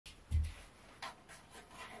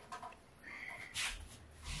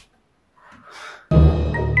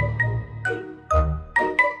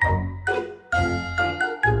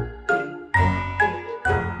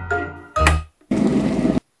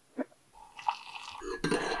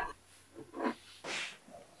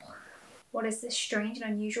What is this strange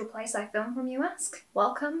and unusual place I film from, you ask?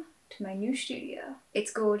 Welcome to my new studio. It's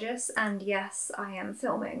gorgeous, and yes, I am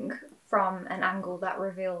filming from an angle that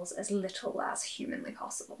reveals as little as humanly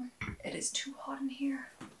possible. It is too hot in here.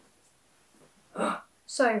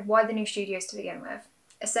 So, why the new studios to begin with?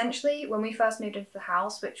 Essentially, when we first moved into the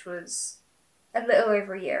house, which was a little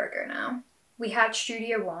over a year ago now, we had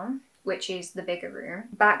Studio 1, which is the bigger room.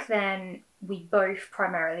 Back then, we both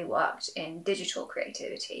primarily worked in digital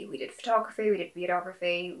creativity. We did photography, we did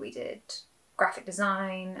videography, we did graphic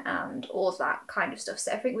design and all of that kind of stuff.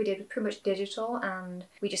 So everything we did was pretty much digital, and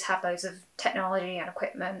we just had loads of technology and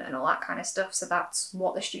equipment and all that kind of stuff. So that's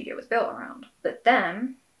what the studio was built around. But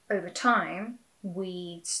then, over time,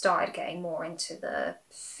 we started getting more into the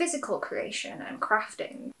physical creation and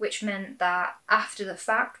crafting, which meant that after the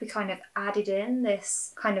fact we kind of added in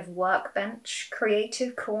this kind of workbench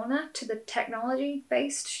creative corner to the technology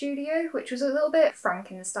based studio, which was a little bit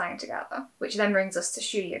Frankenstein together, which then brings us to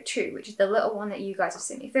Studio 2, which is the little one that you guys have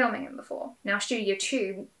seen me filming in before. Now, Studio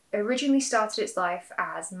 2 originally started its life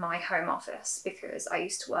as my home office because I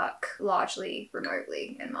used to work largely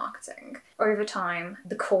remotely in marketing. Over time,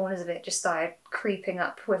 the corners of it just started creeping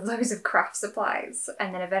up with loads of craft supplies,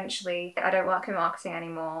 and then eventually I don't work in marketing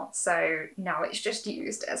anymore, so now it's just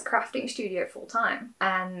used as crafting studio full time.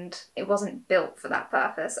 And it wasn't built for that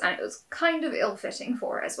purpose, and it was kind of ill-fitting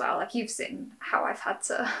for it as well. Like, you've seen how I've had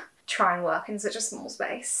to try and work in such a small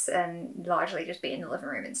space and largely just be in the living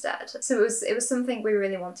room instead. So it was something we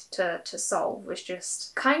really wanted to solve, was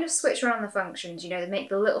just kind of switch around the functions, you know, make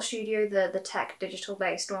the little studio the tech digital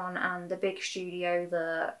based one, and the big studio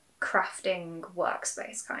the crafting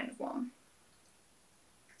workspace kind of one.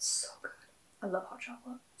 It's so good. I love hot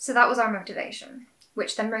chocolate. So that was our motivation,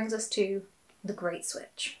 which then brings us to the great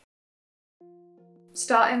switch.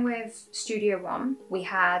 Starting with Studio 1, we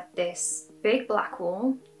had this big black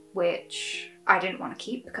wall, which I didn't want to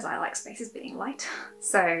keep because I like spaces being light.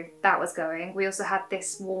 So that was going. We also had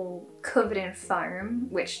this wall covered in foam,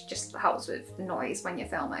 which just helps with noise when you're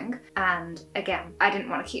filming. And again, I didn't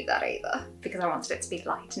want to keep that either because I wanted it to be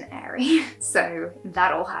light and airy. So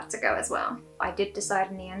that all had to go as well. I did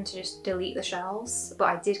decide in the end to just delete the shelves, but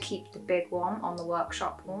I did keep the big one on the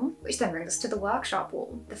workshop wall, which then brings us to the workshop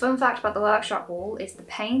wall. The fun fact about the workshop wall is the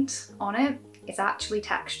paint on it, it's actually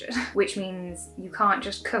textured, which means you can't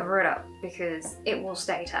just cover it up because it will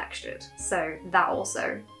stay textured. So that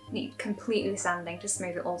also needs completely sanding to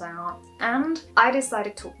smooth it all down. And I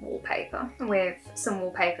decided to wallpaper with some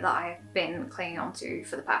wallpaper that I've been clinging onto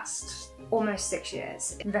for the past almost 6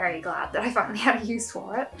 years. Very glad that I finally had a use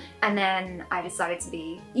for it. And then I decided to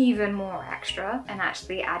be even more extra and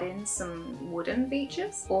actually add in some wooden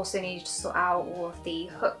features. Also needed to sort out all of the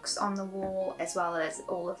hooks on the wall, as well as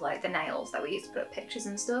all of like the nails that we used to put up pictures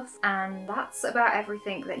and stuff. And that's about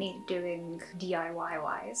everything that needed doing DIY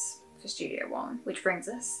wise for Studio 1, which brings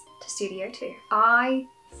us to Studio 2. I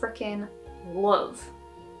freaking love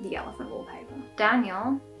the elephant wallpaper.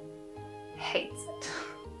 Daniel hates it.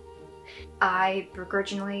 I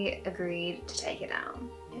begrudgingly agreed to take it down.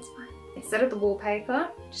 It's fine. Instead of the wallpaper,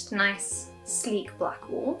 just a nice sleek black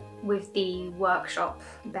wall with the workshop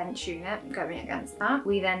bench unit going against that.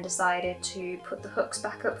 We then decided to put the hooks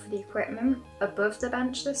back up for the equipment above the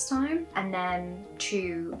bench this time, and then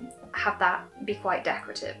to have that be quite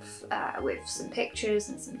decorative with some pictures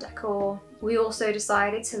and some decor. We also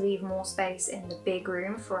decided to leave more space in the big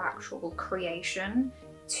room for actual creation,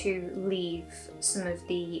 to leave some of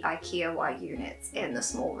the IKEA white units in the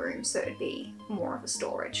small room, so it'd be more of a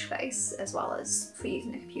storage space as well as for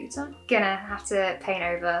using a computer. Gonna have to paint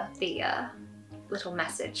over the little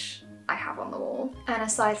message I have on the wall. And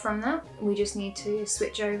aside from that, we just need to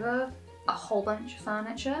switch over a whole bunch of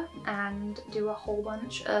furniture and do a whole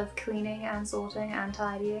bunch of cleaning and sorting and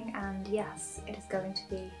tidying, and yes, it is going to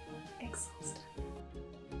be exhausting.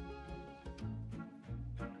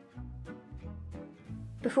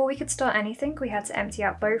 Before we could start anything, we had to empty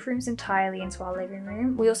out both rooms entirely into our living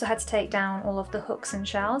room. We also had to take down all of the hooks and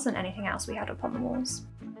shelves and anything else we had up on the walls.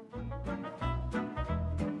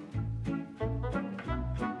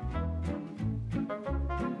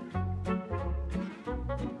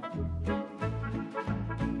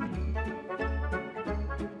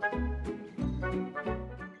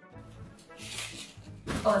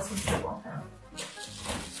 Oh, this one's the wall now.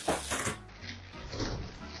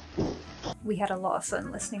 We had a lot of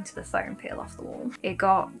fun listening to the foam peel off the wall. It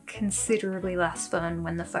got considerably less fun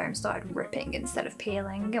when the foam started ripping instead of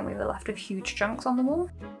peeling, and we were left with huge chunks on the wall.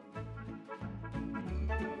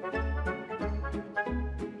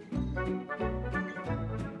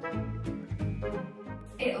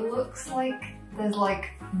 It looks like There's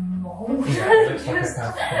like mold. Yeah, it looks like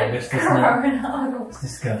a fungus, doesn't it? It's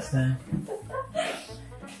disgusting.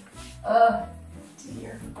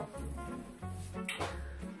 Dear.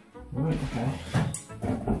 Right, okay.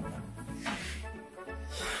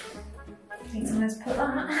 Need someone to put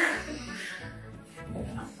that.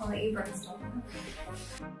 I'll let you brainstorm.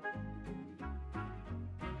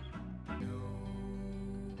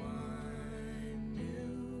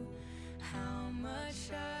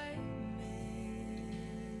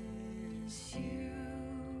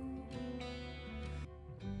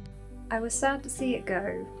 I was sad to see it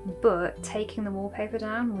go, but taking the wallpaper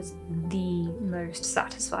down was the most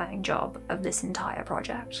satisfying job of this entire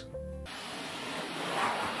project.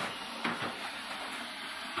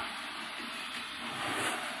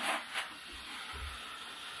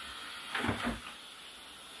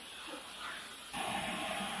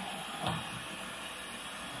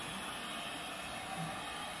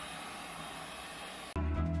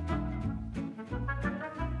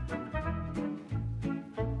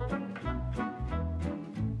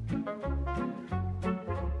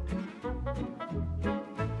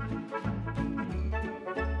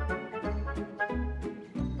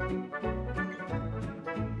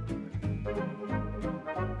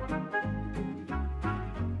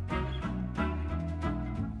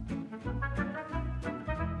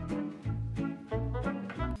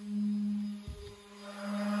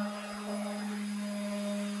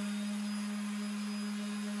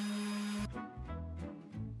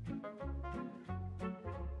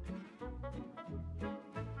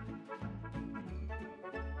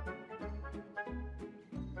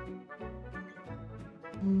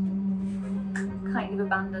 Kind of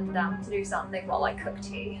abandoned them to do something while I cook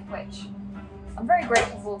tea, which I'm very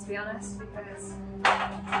grateful for, to be honest, because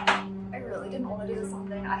I really didn't want to do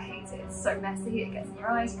something. I hate it. It's so messy, it gets in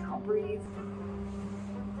your eyes, you can't breathe.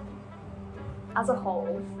 As a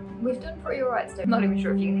whole, we've done pretty alright today. I'm not even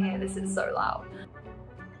sure if you can hear this, it's so loud.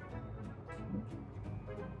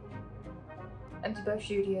 Empty both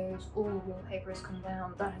studios, all the wallpaper has come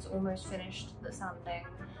down, that has almost finished the sanding.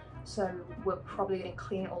 So we're probably going to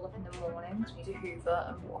clean it all up in the morning because we need to hoover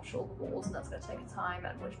and wash all the walls, and that's going to take a time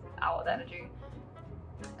and which will hour of energy.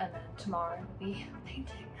 And then tomorrow will be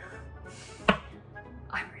painting.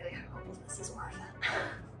 I really hope all of this is worth it.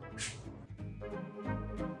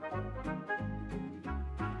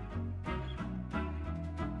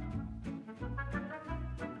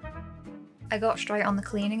 I got straight on the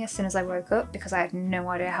cleaning as soon as I woke up because I had no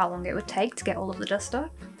idea how long it would take to get all of the dust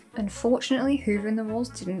up. Unfortunately, hoovering the walls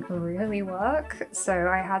didn't really work, so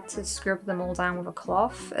I had to scrub them all down with a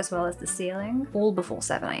cloth as well as the ceiling, all before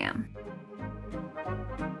 7 AM.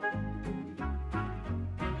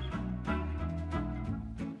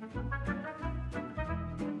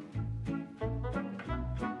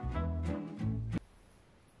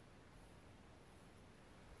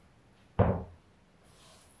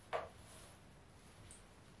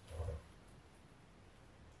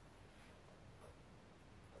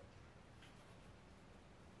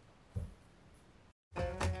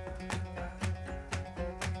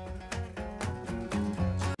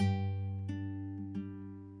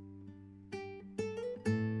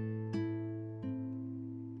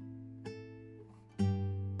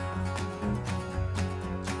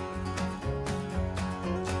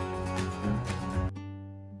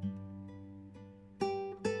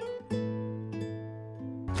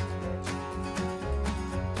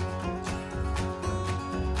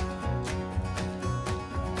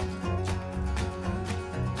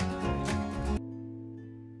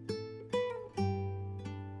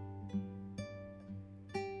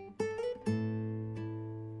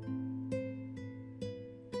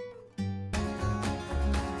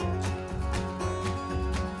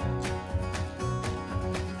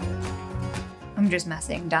 I'm just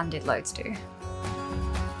messing, Dan did loads too.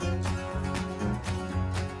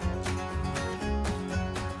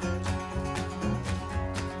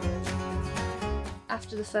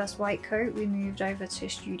 After the first white coat, we moved over to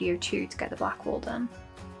Studio 2 to get the black wall done.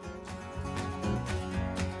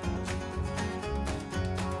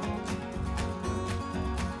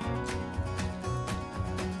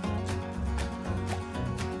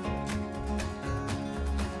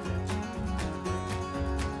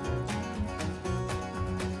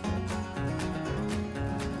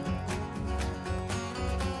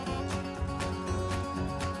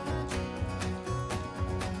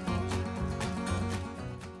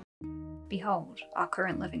 Behold our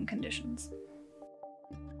current living conditions.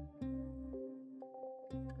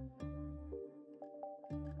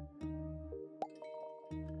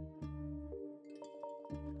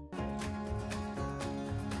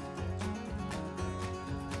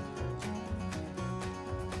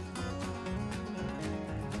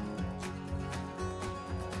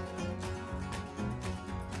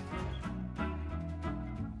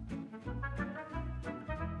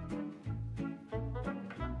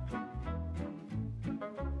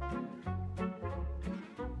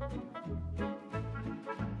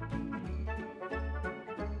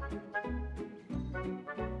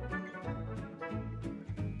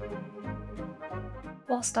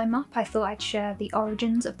 Whilst I'm up, I thought I'd share the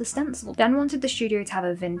origins of the stencil. Dan wanted the studio to have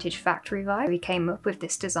a vintage factory vibe. He came up with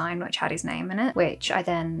this design which had his name in it, which I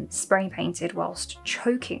then spray painted whilst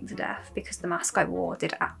choking to death because the mask I wore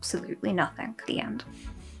did absolutely nothing. The end.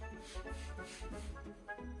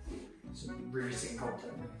 Riveting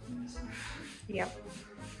content. Yep.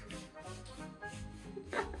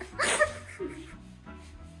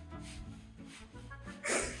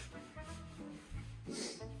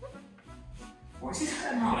 What is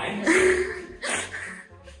going on?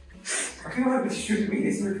 I feel like this shouldn't be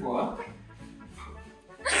this much work.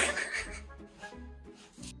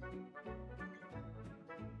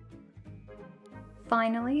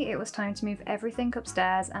 Finally, it was time to move everything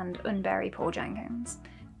upstairs and unbury poor Jenkins.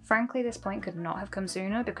 Frankly, this point could not have come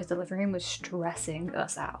sooner because the living room was stressing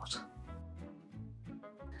us out.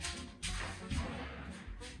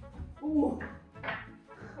 Ooh.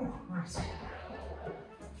 Oh, nice.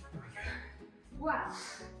 Wow.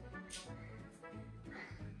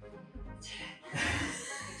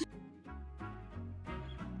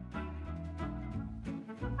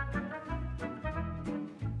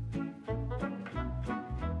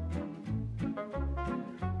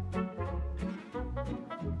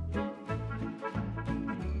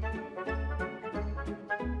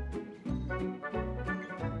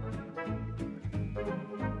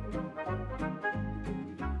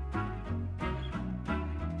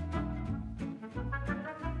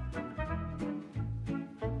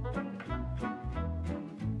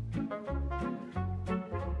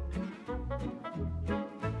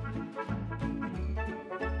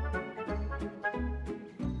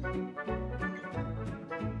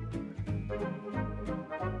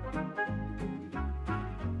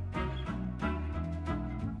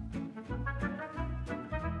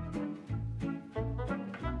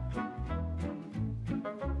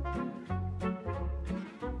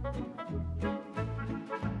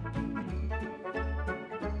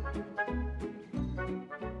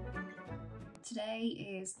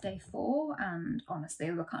 Today is day 4 and honestly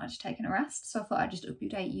we're kind of just taking a rest, so I thought I'd just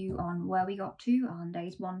update you on where we got to on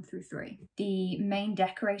days 1 through 3. The main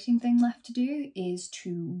decorating thing left to do is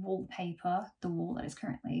to wallpaper the wall that is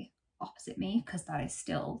currently opposite me, because that is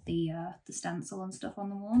still the stencil and stuff on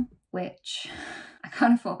the wall, which I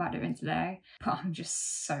kind of thought about doing today, but I'm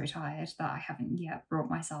just so tired that I haven't yet brought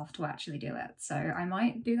myself to actually do it. So I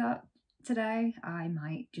might do that today. I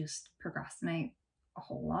might just procrastinate a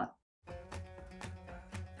whole lot.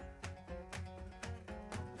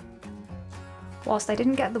 Whilst I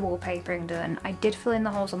didn't get the wallpapering done, I did fill in the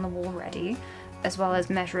holes on the wall ready, as well as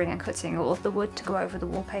measuring and cutting all of the wood to go over the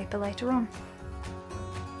wallpaper later on.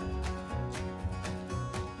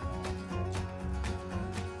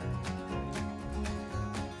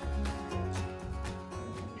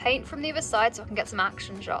 Paint from the other side so I can get some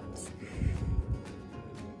action shots.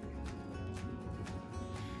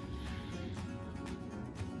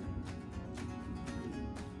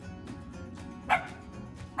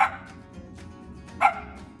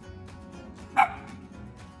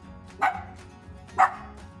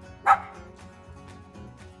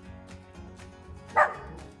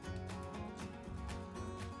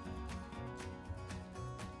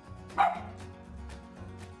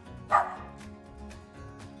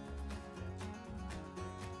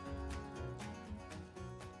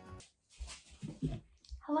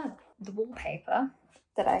 Hello. The wallpaper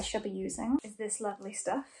that I shall be using is this lovely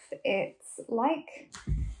stuff. It's like,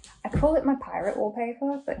 I call it my pirate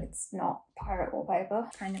wallpaper, but it's not pirate wallpaper.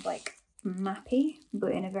 Kind of like mappy,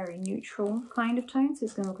 but in a very neutral kind of tone, so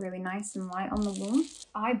it's going to look really nice and light on the wall.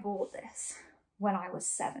 I bought this when I was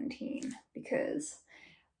 17 because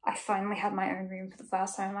I finally had my own room for the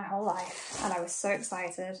first time in my whole life, and I was so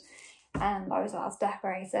excited, and I was about to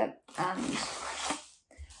decorate it, and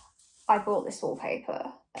I bought this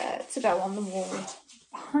wallpaper to go on the wall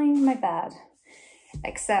behind my bed,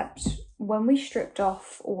 except when we stripped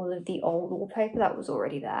off all of the old wallpaper that was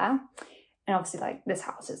already there, and obviously like this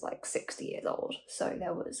house is like 60 years old, so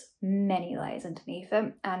there was many layers underneath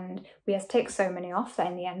it, and we had to take so many off that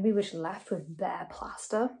in the end we were just left with bare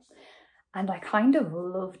plaster, and I kind of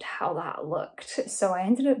loved how that looked, so I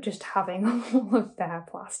ended up just having all of bare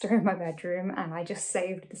plaster in my bedroom, and I just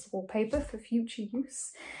saved this wallpaper for future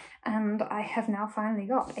use. And I have now finally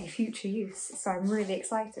got a future use, so I'm really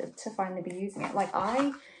excited to finally be using it. Like,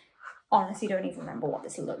 I honestly don't even remember what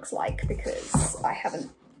this looks like because I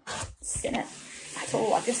haven't seen it at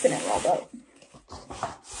all. I've just seen it rolled up,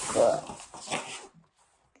 but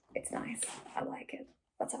it's nice. I like it.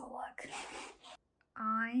 That's how it looks.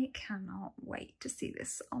 I cannot wait to see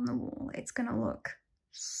this on the wall. It's gonna look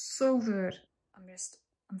so good.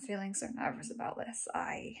 I'm feeling so nervous about this.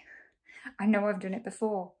 I I know I've done it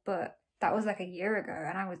before, but that was like a year ago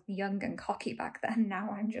and I was young and cocky back then.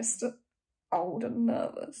 Now I'm just old and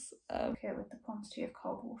nervous. Okay, with the quantity of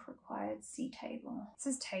cold water required, see table. It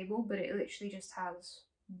says table, but it literally just has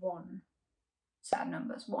one set of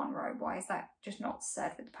numbers, one row. Why is that just not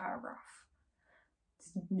said with the paragraph?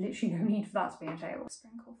 There's literally no need for that to be in a table.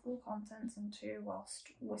 Sprinkle full contents into whilst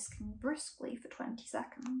whisking briskly for 20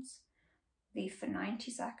 seconds. Leave for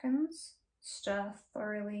 90 seconds. Stir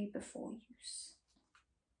thoroughly before use.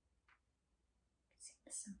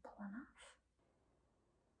 Seems simple enough.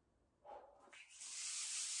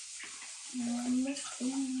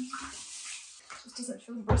 Just doesn't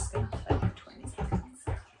feel brisk enough for 20 seconds.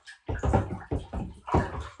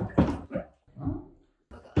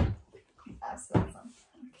 That's so fun.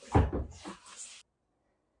 Okay.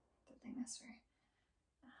 Don't think that's right.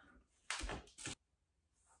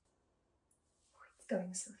 It's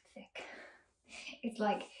going so thick. It's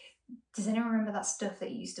like, does anyone remember that stuff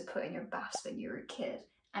that you used to put in your baths when you were a kid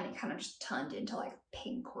and it kind of just turned into like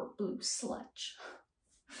pink or blue sludge?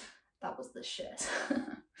 That was the shit.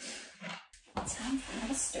 Time for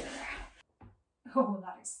another stir. Oh,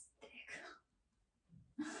 that is thick.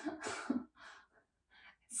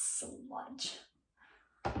 Sludge.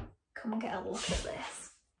 Come and get a look at this.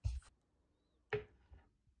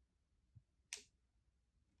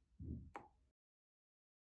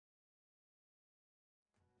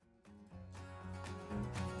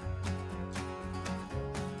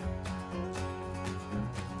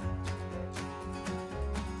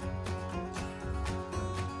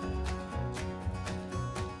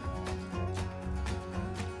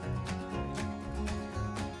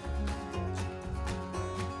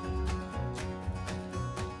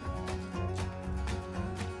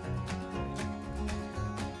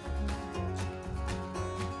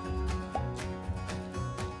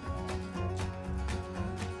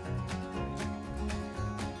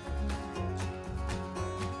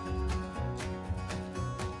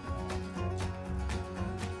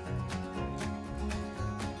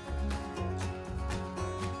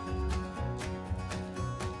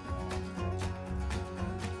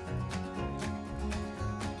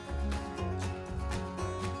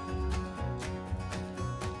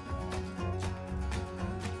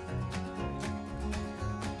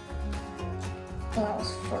 Well, that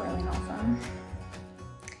was thoroughly not fun.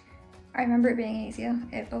 I remember it being easier.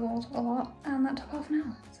 It bubbled a lot and that took half an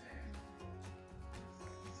hour. So.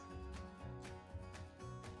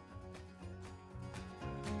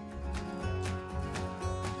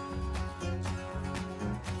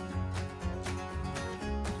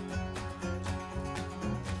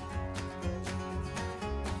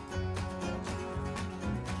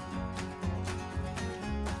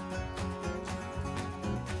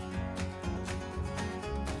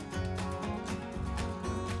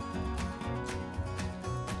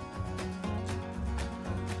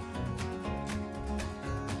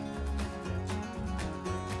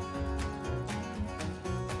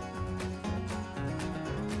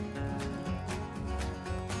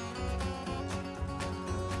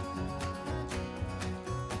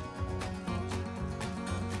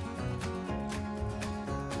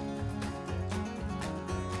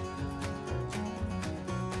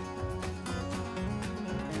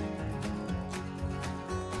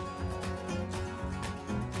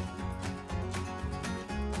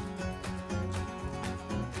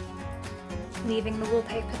 Leaving the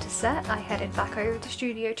wallpaper to set, I headed back over to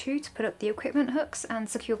Studio 2 to put up the equipment hooks and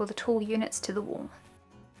secure the tool units to the wall.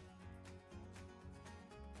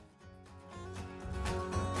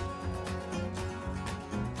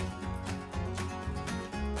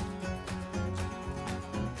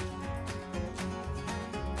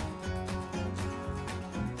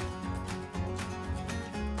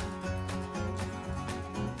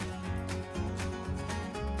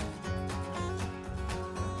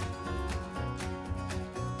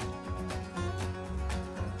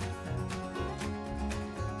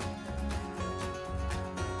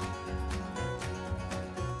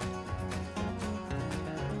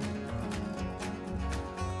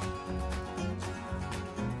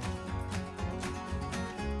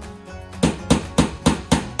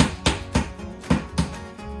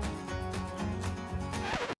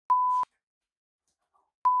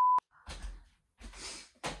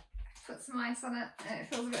 Put some ice on it and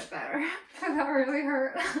it feels a bit better, but that really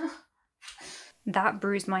hurt. That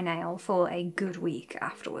bruised my nail for a good week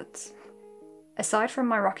afterwards. Aside from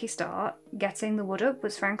my rocky start, getting the wood up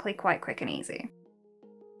was frankly quite quick and easy.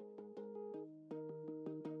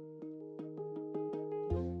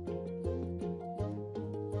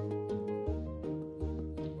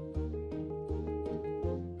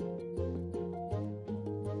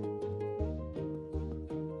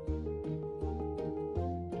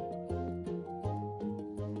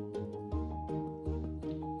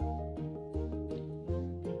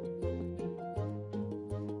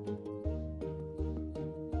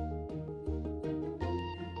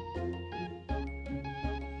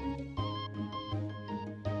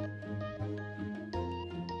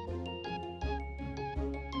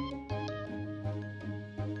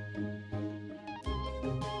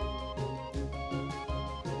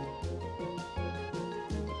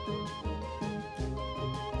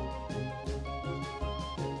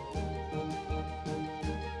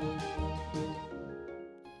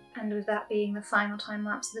 And with that being the final time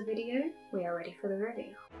lapse of the video, we are ready for the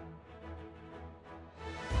reveal.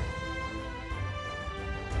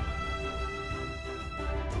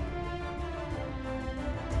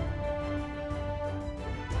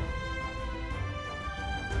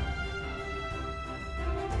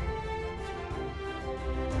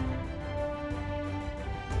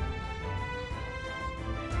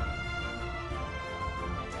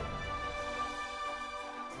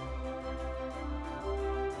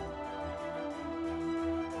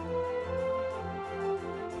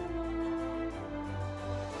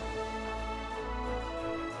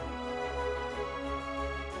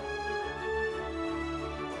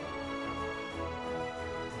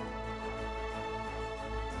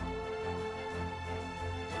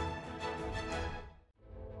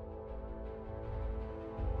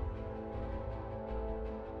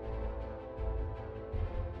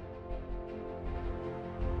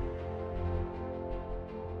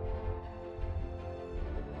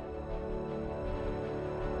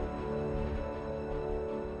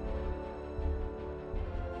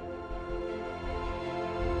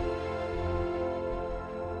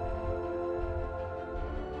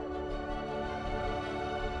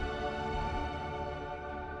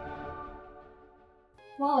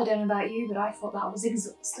 Well, I don't know about you, but I thought that was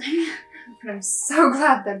exhausting. But I'm so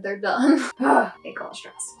glad that they're done. It got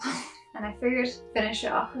stressful. And I figured finish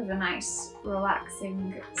it off with a nice,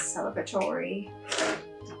 relaxing, celebratory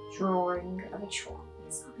drawing of a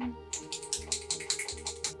chocolate sign.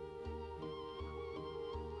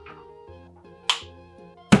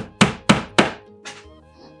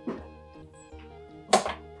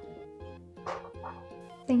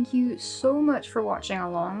 Thank you so much for watching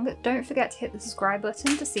along. Don't forget to hit the subscribe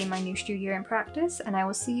button to see my new studio in practice, and I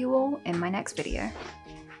will see you all in my next video.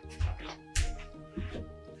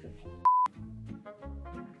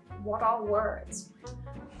 What are words?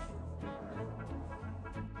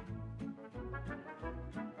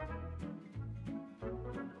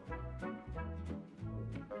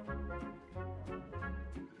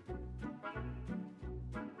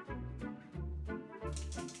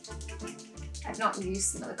 I've not used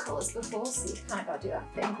some of the colours before, so you kind of got to do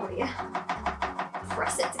that thing where you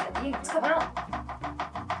press it to get the ink to come out.